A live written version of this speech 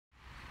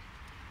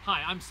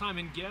Hi, I'm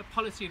Simon Gear,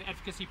 Policy and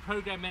Advocacy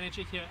Program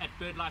Manager here at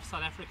BirdLife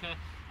South Africa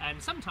and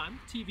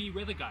sometime TV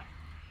weather guy.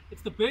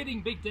 It's the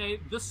birding big day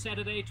this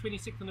Saturday,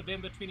 26th of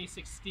November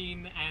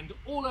 2016, and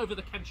all over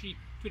the country,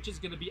 Twitch is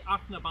going to be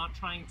out and about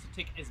trying to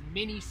tick as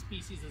many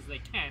species as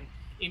they can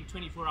in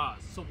 24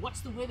 hours. So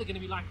what's the weather going to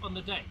be like on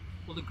the day?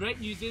 Well, the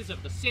great news is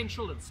over the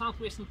central and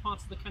southwestern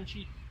parts of the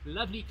country,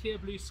 lovely clear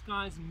blue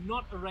skies,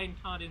 not a rain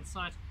cloud in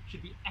sight,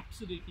 should be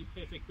absolutely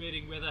perfect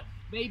birding weather.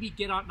 Maybe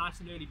get out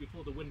nice and early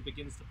before the wind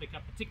begins to pick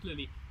up,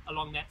 particularly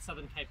along that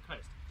southern Cape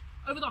coast.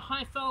 Over the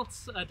high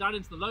velds, down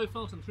into the low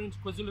velds and through into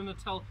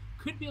KwaZulu-Natal,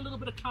 could be a little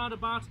bit of cloud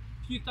about,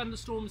 a few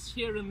thunderstorms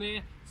here and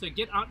there, so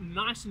get out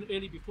nice and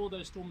early before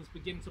those storms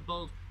begin to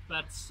build.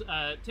 But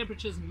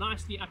temperatures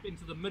nicely up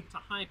into the mid to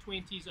high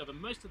 20s over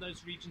most of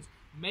those regions,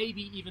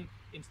 maybe even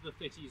into the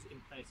 30s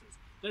in places.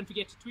 Don't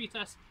forget to tweet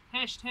us,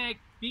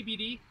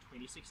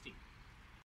 #BBD2016.